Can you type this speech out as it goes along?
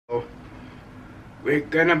we're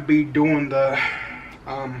gonna be doing the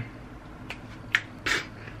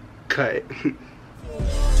cut.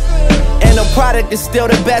 And the product is still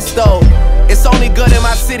the best though. It's only good in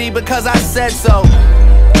my city because I said so.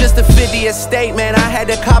 Just a 50th state, man, I had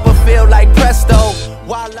the Copperfield like presto.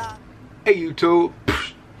 Hey YouTube.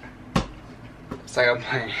 It's like I'm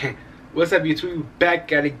playing. What's up YouTube?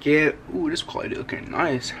 Back at it again. Ooh, this quality looking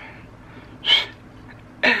nice.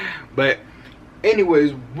 But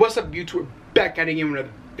anyways, what's up YouTube? Back at it again with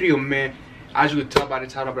another video, man. As you can tell by the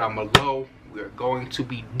title down below, we're going to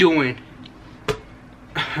be doing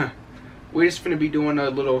we're just gonna be doing a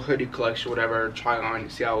little hoodie collection, whatever, try on,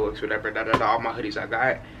 see how it looks, whatever, all my hoodies I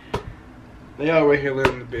got. They all right here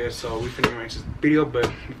living in the bed, so we finna make this video. But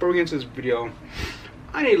before we get into this video,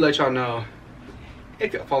 I need to let y'all know,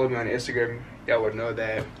 if y'all follow me on Instagram, y'all would know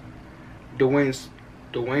that Dwayne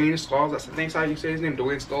Stalls, that's the thing how you say his name,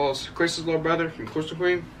 Dwayne Stalls, Chris's little brother from Crystal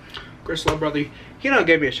Queen, Chris' little brother, he done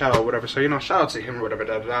gave me a shout out or whatever, so you know, shout out to him or whatever,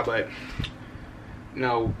 but you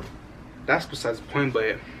know, that's besides the point.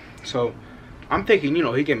 But so I'm thinking, you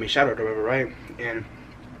know, he gave me a shout out or whatever, right? And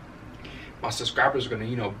my subscribers are gonna,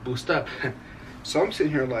 you know, boost up. So I'm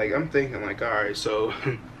sitting here like, I'm thinking like, all right, so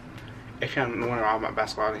if y'all don't want all my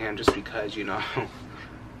basketball in hand, just because, you know,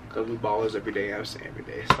 because we ballers every day, I'm saying every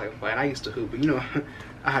day. It's like, and I used to hoop, but you know,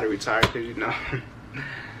 I had to retire because, you know,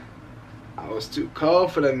 I was too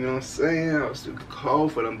cold for them, you know what I'm saying? I was too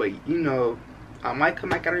cold for them, but you know, I might come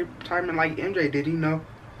back out of retirement like MJ did, you know.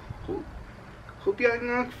 Hope y'all, you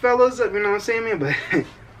know, fellas up, you know what I'm saying, man? But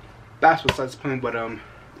that's besides the point. But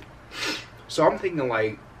so I'm thinking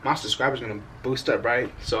like my subscribers gonna boost up,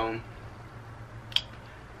 right? So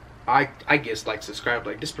I guess like subscribe,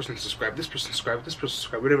 like this person subscribe, this person subscribe, this person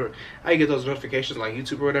subscribe, whatever. I get those notifications like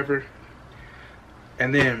YouTube or whatever,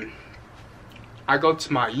 and then I go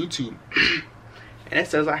to my YouTube and it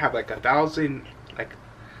says I have like 1,000, like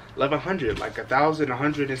 1,100, like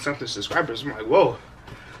 1,100 and something subscribers. I'm like, whoa.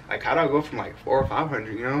 Like, how do I go from like 400 or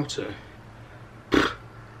 500, you know,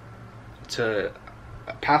 to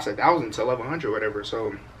past 1,000 to 1,100 or whatever?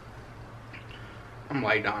 So I'm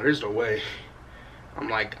like, nah, there's no way. I'm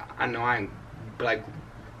like, I know I ain't like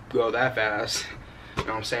go that fast, you know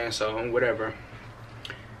what I'm saying? So whatever.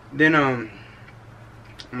 Then I'm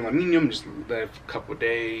like, me and him just left a couple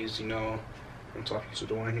days, you know. I'm talking to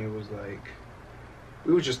the one, he was like,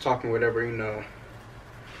 we were just talking whatever, you know,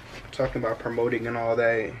 talking about promoting and all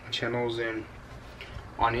that channels and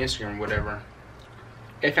on Instagram, whatever.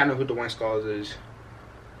 If I know who Dwayne Stalls is,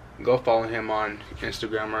 go follow him on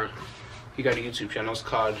Instagram, or he got a YouTube channel. It's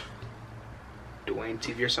called Dwayne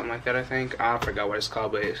TV or something like that, I think. I forgot what it's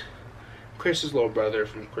called, but it's Chris's little brother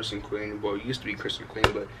from Chris and Queen. Well, it used to be Chris and Queen,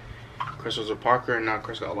 but Chris was a Parker, and now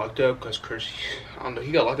Chris got locked up because Chris, I don't know,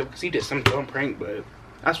 he got locked up because he did some dumb prank, but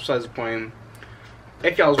that's besides the point.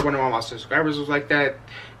 If y'all was wondering why my subscribers was like that,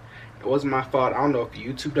 it wasn't my fault. I don't know if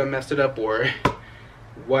YouTube done messed it up or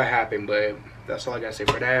what happened, but that's all I gotta say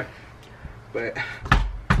for that. But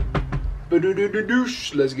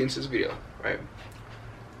let's get into this video, right?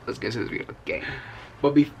 Let's get into this video, okay?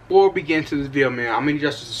 But before we get into this video, man, I'm gonna need you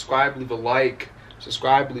to subscribe, leave a like,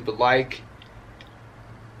 subscribe, leave a like.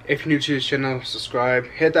 If you're new to this channel, subscribe,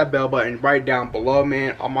 hit that bell button right down below,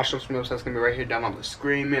 man. All my social media stuff's gonna be right here down on the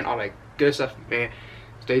screen, man. All that good stuff, man.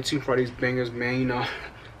 Stay tuned for these bangers, man. You know,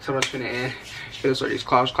 summer's gonna end. Those are these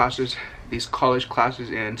college classes,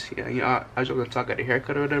 and yeah, you know, I was gonna talk at a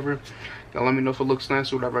haircut or whatever. Y'all let me know if it looks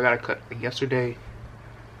nice or whatever. I got a cut yesterday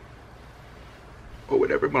or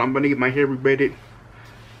whatever, but I'm gonna get my hair rebraided,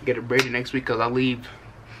 get it braided next week, because I leave,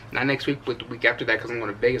 not next week, but the week after that, because I'm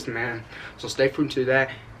going to Vegas, man. So stay tuned to that.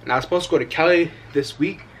 And I was supposed to go to Cali this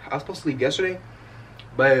week. I was supposed to leave yesterday,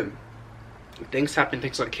 but things happened,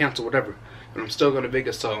 things got canceled, whatever. But I'm still going to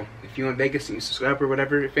Vegas. So if you're in Vegas and you subscribe or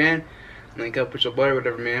whatever, you're a fan, link up with your boy or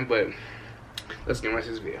whatever, man. But let's get right into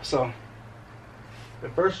this video. So the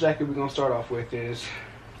first jacket we're going to start off with is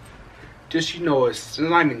just, you know, it's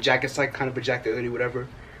not even a jacket, it's like kind of a jacket, hoodie, whatever.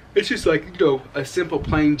 It's just like, you know, a simple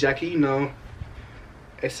plain jacket, you know.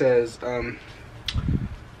 It says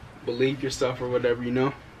believe yourself or whatever, you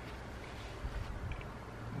know.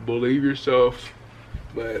 Believe yourself.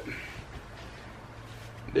 But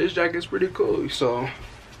this jacket's pretty cool, so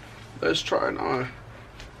let's try it on.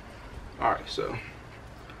 Alright, so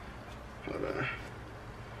hold on.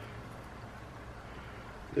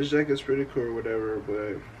 This jacket's pretty cool or whatever,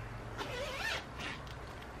 but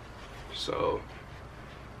so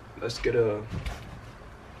let's get a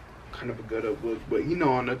kind of a good up look. But you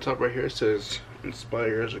know, on the top right here it says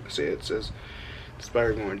inspire. As you can see, it says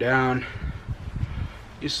inspire going down.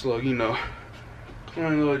 Just little, you know,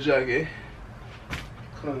 clean little jacket.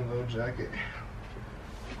 Clean little jacket.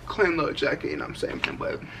 clean little jacket, you know what I'm saying, man.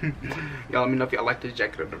 But y'all let me know if y'all like this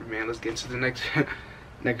jacket or whatever, man. Let's get into the next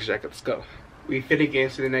next jacket. Let's go. We finna get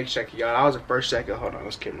into the next jacket, y'all. That was the first jacket. Hold on,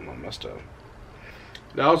 this camera messed up.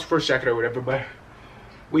 That was the first jacket or whatever, but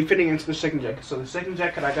we finna get into the second jacket. So the second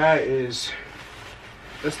jacket I got is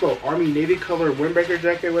this little Army Navy color windbreaker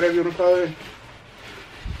jacket, whatever you wanna call it.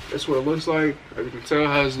 That's what it looks like. As you can tell, it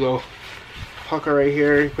has a little pocket right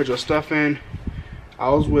here. You put your stuff in. I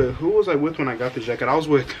was with, who was I with when I got the jacket? I was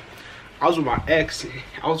with my ex.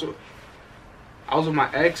 I was with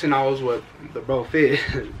my ex, and I was with the bro Fizz.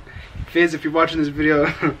 Fizz, if you're watching this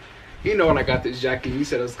video, you know when I got this jacket. You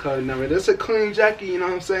said it was colored number. This a clean jacket, you know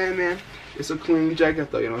what I'm saying, man? It's a clean jacket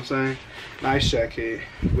though, you know what I'm saying? Nice jacket,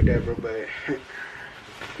 whatever, but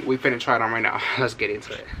we finna try it on right now. Let's get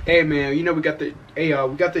into it. Hey man, you know we got the we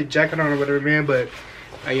got the jacket on or whatever, man, but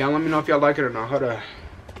hey y'all, let me know if y'all like it or not. Hold on.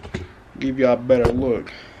 Give y'all a better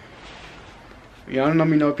look. Y'all let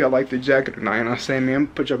me know if y'all like the jacket or not, you know what I'm saying, man?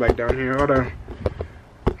 Put your back down here. Hold on.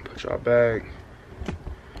 Put y'all back.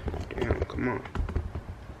 Damn, come on.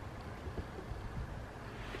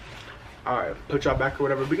 Alright, put y'all back or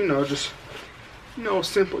whatever, but you know, just, you know,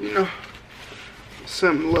 simple, you know,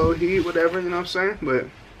 something low heat, whatever, you know what I'm saying, but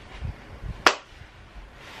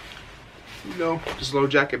you know, just a little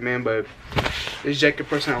jacket, man. But this jacket,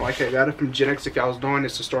 personally, I like it. I got it from Gen X. If y'all was doing,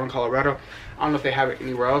 it's a store in Colorado. I don't know if they have it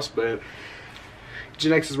anywhere else, but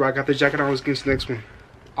Gen X is where I got the jacket. I was against the next one.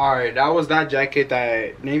 Alright, that was that jacket,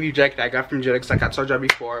 that navy jacket I got from Gen X, like I told y'all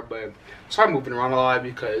before. But sorry moving around a lot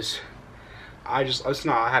because it's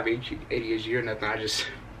not I have ADHD or nothing. I just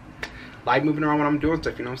like moving around when I'm doing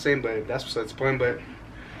stuff, you know what I'm saying? But that's besides the point. But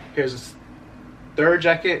here's this third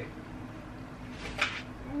jacket.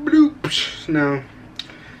 Bloop. Now,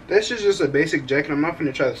 this is just a basic jacket. I'm not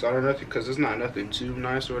gonna try this out or nothing because it's not nothing too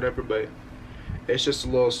nice or whatever, but it's just a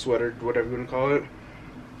little sweater, whatever you wanna call it.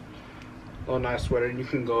 A little nice sweater, and you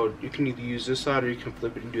can either use this side or you can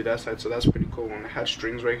flip it and do that side, so that's pretty cool. And it has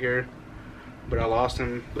strings right here, but I lost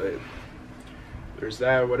them, but there's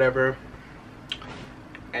that or whatever.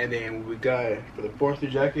 And then we got, for the fourth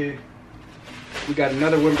jacket, we got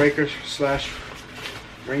another windbreaker slash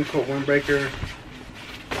raincoat windbreaker.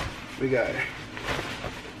 We got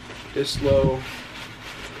this low.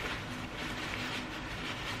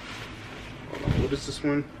 Hold on, what is this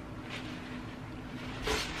one?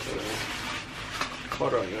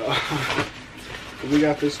 Hold on, y'all. We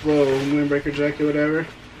got this little windbreaker jacket, whatever.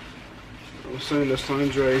 I'm saying the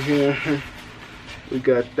signs right here. We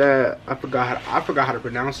got that. I forgot how to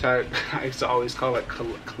pronounce that. I used to always call it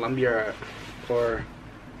Columbia or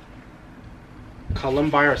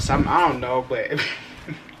Columbia or something. I don't know, but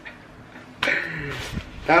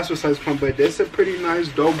that's besides the point. But it's a pretty nice,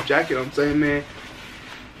 dope jacket. I'm saying, man,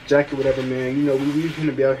 jacket, whatever, man. You know, we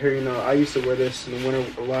gonna be out here. You know, I used to wear this in the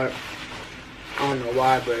winter a lot. I don't know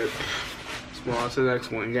why, but let's move on to the next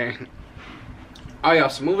one, gang. Oh yeah,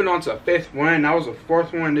 so moving on to the fifth one. That was the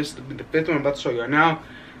fourth one. This is the fifth one I'm about to show you right now.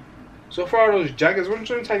 So far, those jackets, what I'm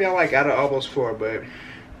trying to tell y'all, like, out of all those four, but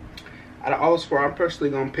out of all those four, I'm personally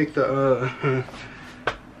gonna pick the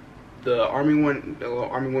army one, the little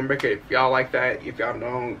army windbreaker. If y'all like that, if y'all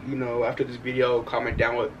don't, you know, after this video, comment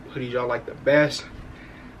down what hoodies y'all like the best.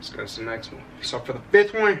 Let's go to the next one. So for the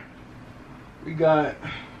fifth one, we got.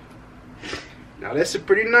 Now this is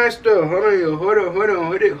pretty nice though. Hold on,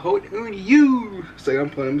 you. It's like I'm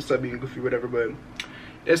playing. I'm gonna stop being goofy, whatever. But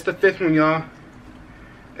it's the fifth one, y'all.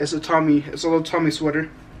 It's a Tommy. It's a little Tommy sweater.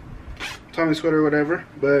 Tommy sweater, whatever.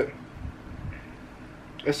 But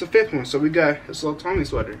it's the fifth one. So we got this little Tommy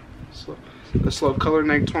sweater. This little color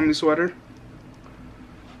neck Tommy sweater.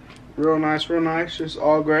 Real nice, real nice. Just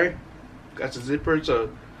all gray. Got the zipper to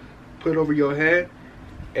put over your head,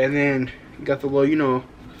 and then you got the little, you know,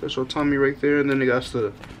 official Tommy right there, and then it got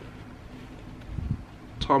the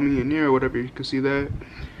Tommy in there or whatever, you can see that.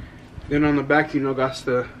 Then on the back, you know, got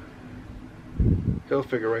the hill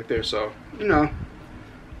figure right there. So, you know,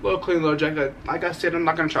 little clean little jacket. Like I said, I'm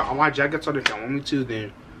not gonna try all my jackets on. If y'all want me to,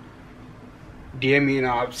 then DM me and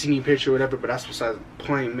I'll send you a picture or whatever, but that's besides the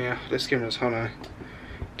point, man. This camera's, hold on,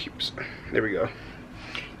 keeps, there we go.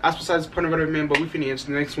 That's besides the point of whatever, man, but we finna get into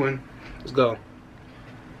the next one. Let's go.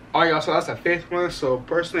 Alright, y'all, so that's the fifth one. So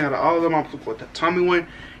personally, out of all of them, I'm gonna with the Tommy one,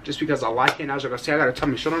 just because I like it. And as you can see, I got a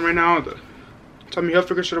Tommy shirt on right now, the Tommy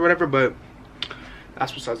Hilfiger shirt or whatever. But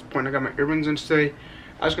that's besides the point. I got my earrings in today.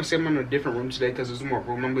 I was gonna say I'm in a different room today because there's more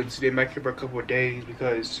room. I'm gonna stay back here for a couple of days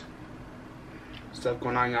because stuff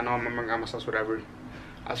going on. Y'all know I'm gonna myself, whatever.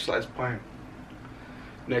 That's besides the point.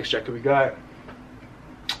 Next jacket we got.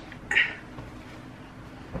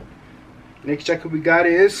 Next jacket we got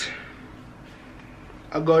is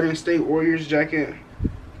a Golden State Warriors jacket.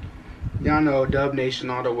 Y'all know Dub Nation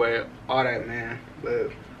all the way, all that, man.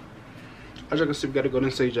 But as you can see, we got a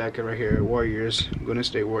Golden State jacket right here. Warriors, Golden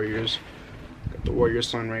State Warriors. Got the Warriors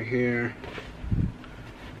sign right here.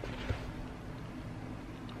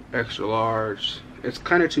 Extra large. It's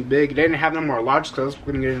kind of too big. They didn't have no more large, because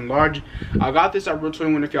we're gonna get in large. I got this at Rule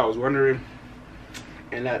 21 if y'all was wondering.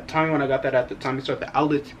 And that time when I got that at the time we started the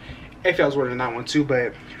outlet, if y'all was wondering that one too.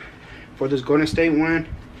 But for this Golden State one,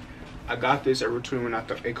 I got this at Rule 21 at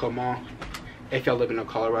the Aco Mall. If y'all live in the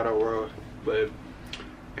Colorado world, but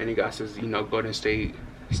and you got says, you know, Golden State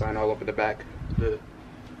sign all over the back of the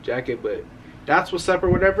jacket. But that's what's up or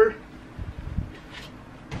whatever.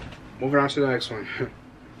 Moving on to the next one.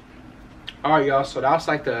 Alright, y'all, so that was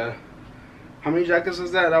like the, how many jackets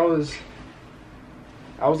was that? That was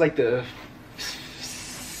like the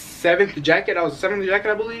 7th jacket. That was the 7th jacket,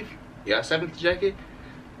 I believe. Yeah, 7th jacket.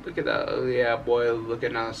 Look at that. Oh, yeah, boy,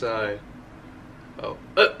 looking outside. Oh,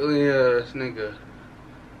 yeah, this nigga.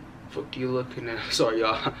 Fuck you looking at. Sorry,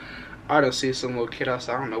 y'all. I don't see some little kid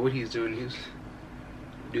outside. I don't know what he's doing.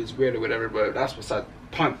 Dude's weird or whatever, but that's what's up.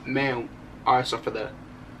 Punt, man. Alright, so for the,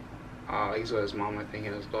 he's with his mom, I think,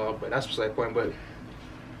 in his dog, but that's beside the point. But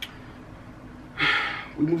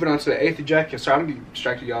we moving on to the 8th jacket. So I'm getting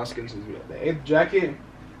distracted, y'all. Skin to the 8th jacket.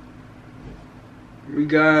 We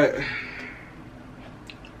got,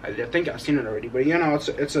 I think I've seen it already, but you know,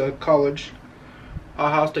 it's a college,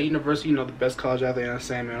 Ohio State University. You know, the best college out there. You know what I'm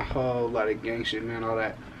saying, man? A whole lot of gang shit, man, all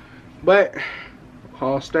that. But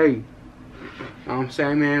Ohio State. You know what I'm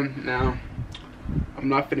saying, man? Now, I'm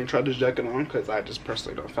not finna try this jacket on because I just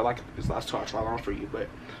personally don't feel like it. This last two I tried on for you. But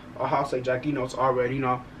Ohio State jacket, you know, it's already, you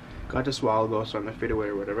know, got this a while ago, so I'm gonna fit away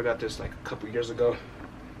or whatever. I got this like a couple years ago.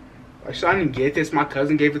 Actually, I didn't get this. My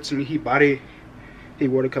cousin gave it to me. He bought it. He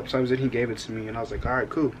wore it a couple times and he gave it to me, and I was like, all right,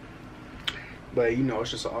 cool. But you know, it's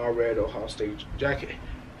just an all red Ohio State jacket.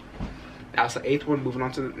 That's the 8th one. Moving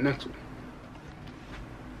on to the next one.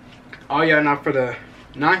 Oh yeah, now for the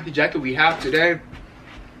 9th jacket we have today.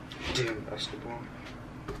 Damn, that's the one.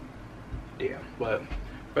 Damn, but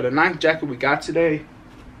for the 9th jacket we got today,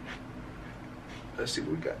 let's see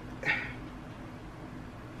what we got.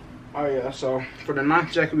 Oh yeah, so for the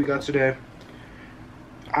 9th jacket we got today,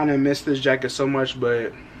 I didn't miss this jacket so much,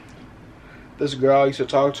 but this girl I used to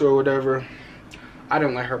talk to or whatever, I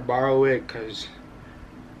didn't let her borrow it because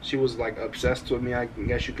she was like obsessed with me, I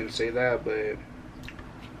guess you can say that. But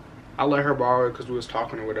I let her borrow it because we was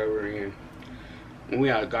talking or whatever, and when we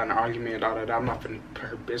had got in an argument and all that, I'm not finna put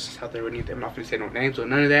her business out there or anything. I'm not finna say no names or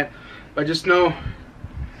none of that, but just know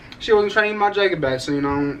she wasn't trying to get my jacket back. So, you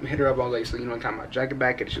know, hit her up all late, so, you know, I got my jacket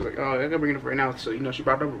back, and she was like, oh, I gotta bring it up right now. So, you know, she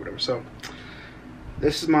brought it over or whatever. So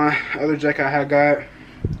this is my other jacket I had got.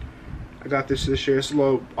 I got this year. It's a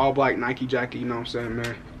little all black Nike jacket, you know what I'm saying,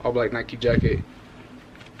 man? All black Nike jacket.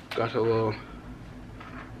 Got a little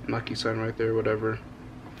Nike sign right there, whatever.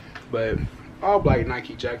 But all black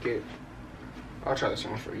Nike jacket. I'll try this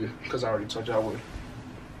on for you because I already told you I would.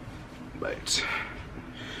 But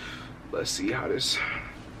let's see how this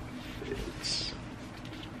fits.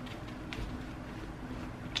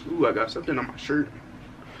 Ooh, I got something on my shirt.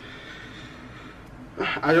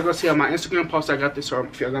 As you're gonna see on my Instagram post, I got this, or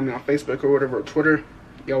if y'all got me on Facebook or whatever, or Twitter,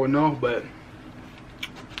 y'all would know. But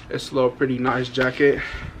it's a little pretty nice jacket.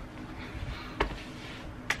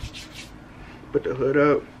 Put the hood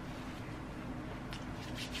up.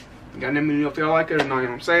 Y'all let me know if y'all like it or not, you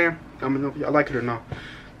know what I'm saying? Let me know if y'all like it or not.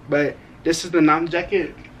 But this is the 9th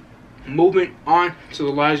jacket. Moving on to the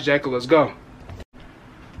last jacket, let's go.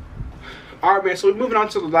 Alright, man, so we're moving on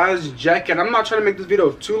to the last jacket. I'm not trying to make this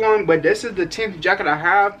video too long, but this is the 10th jacket I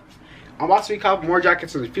have. I'm about to see a couple more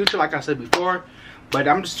jackets in the future, like I said before. But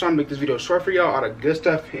I'm just trying to make this video short for y'all, all the good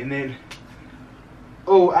stuff. And then,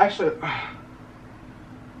 oh, actually, I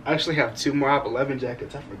actually have 2 more. I have 11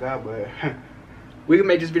 jackets, I forgot, but we can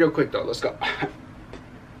make this video quick though. Let's go.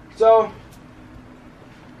 So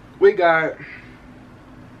we got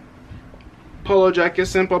polo jacket,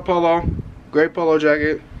 simple polo, great polo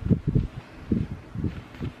jacket,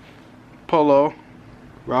 polo,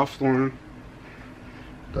 Ralph Lauren.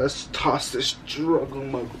 Let's toss this struggle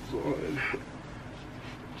mug on.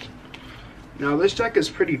 Now this jacket's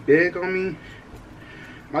pretty big on me.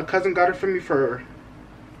 My cousin got it for me for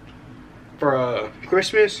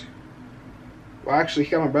Christmas. Well, actually, he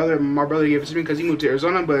got my brother. My brother gave it to me because he moved to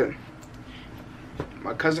Arizona, but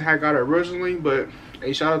my cousin had got it originally. But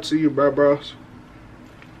hey, shout out to you, bros.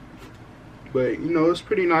 But you know, it's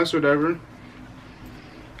pretty nice, whatever.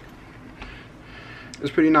 It's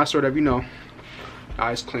pretty nice, whatever. You know,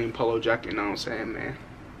 nice clean polo jacket. You know what I'm saying, man?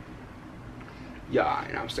 Yeah, you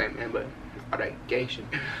know what I'm saying, man. But all that gay shit.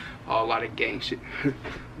 a lot of gang shit.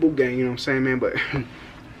 Boot gang, you know what I'm saying, man? But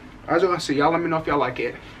as y'all see, y'all let me know if y'all like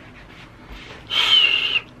it.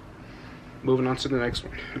 Moving on to the next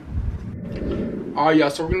one. Alright, y'all,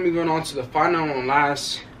 so we're gonna be going on to the final and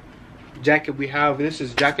last jacket we have. This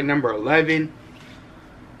is jacket number 11.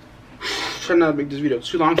 Trying not to make this video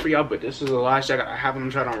too long for y'all, but this is the last jacket I have. I'm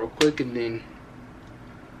gonna try it on real quick, and then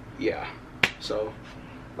yeah. So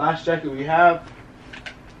last jacket we have,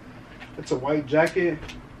 it's a white jacket.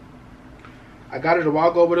 I got it a while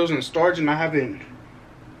ago, but it was in storage and I haven't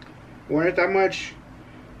worn it that much.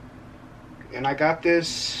 And I got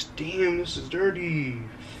this. Damn, this is dirty.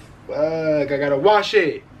 Fuck, I gotta wash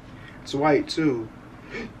it. It's white too.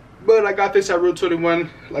 But I got this at Rule 21,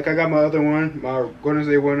 like I got my other one, my Golden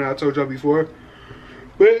State one I told y'all before.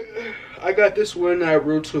 But I got this one at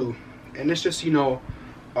Rule 2. And it's just, you know,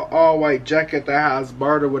 an all white jacket that has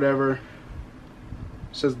Bart or whatever. It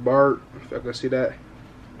says Bart, if I can see that.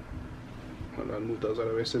 Hold on, move those out of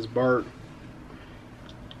the way. It says Bart,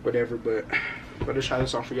 whatever, but let's try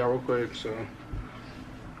this on for y'all real quick. So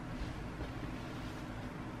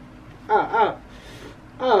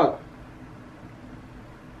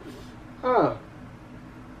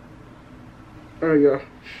there we go.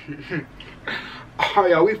 Oh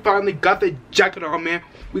yeah, we finally got the jacket on, man.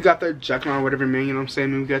 We got the jacket on, whatever, man. You know what I'm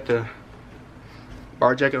saying? Man, we got the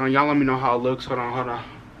bar jacket on. Y'all let me know how it looks. Hold on.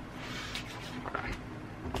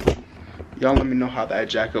 Y'all let me know how that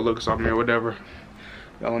jacket looks on me or whatever.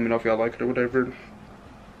 Y'all let me know if y'all like it or whatever.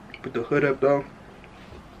 Put the hood up though.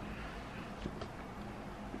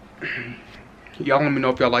 Y'all let me know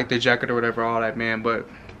if y'all like the jacket or whatever, all that, man. But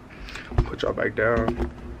put y'all back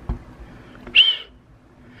down.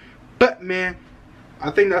 But man, I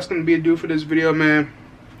think that's gonna be a do for this video, man.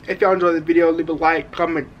 If y'all enjoyed the video, leave a like,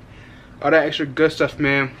 comment, all that extra good stuff,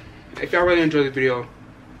 man. If y'all really enjoyed the video,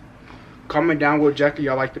 comment down what jacket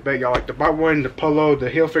y'all like the best. Y'all like the Bart one, the Polo, the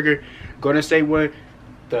Hilfiger, Golden State one,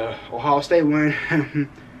 the Ohio State one.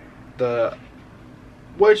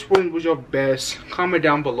 Which one was your best? Comment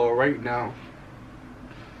down below right now.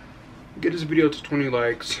 Get this video to 20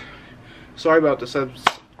 likes. Sorry about the subs,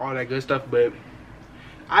 all that good stuff, but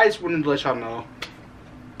I just wanted to let y'all know.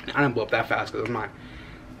 I didn't blow up that fast because I'm not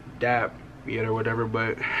dab yet or whatever,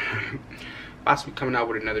 but I'll be coming out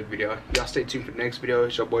with another video. Y'all stay tuned for the next video.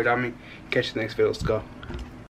 It's your boy Dami. Catch you next video. Let's go.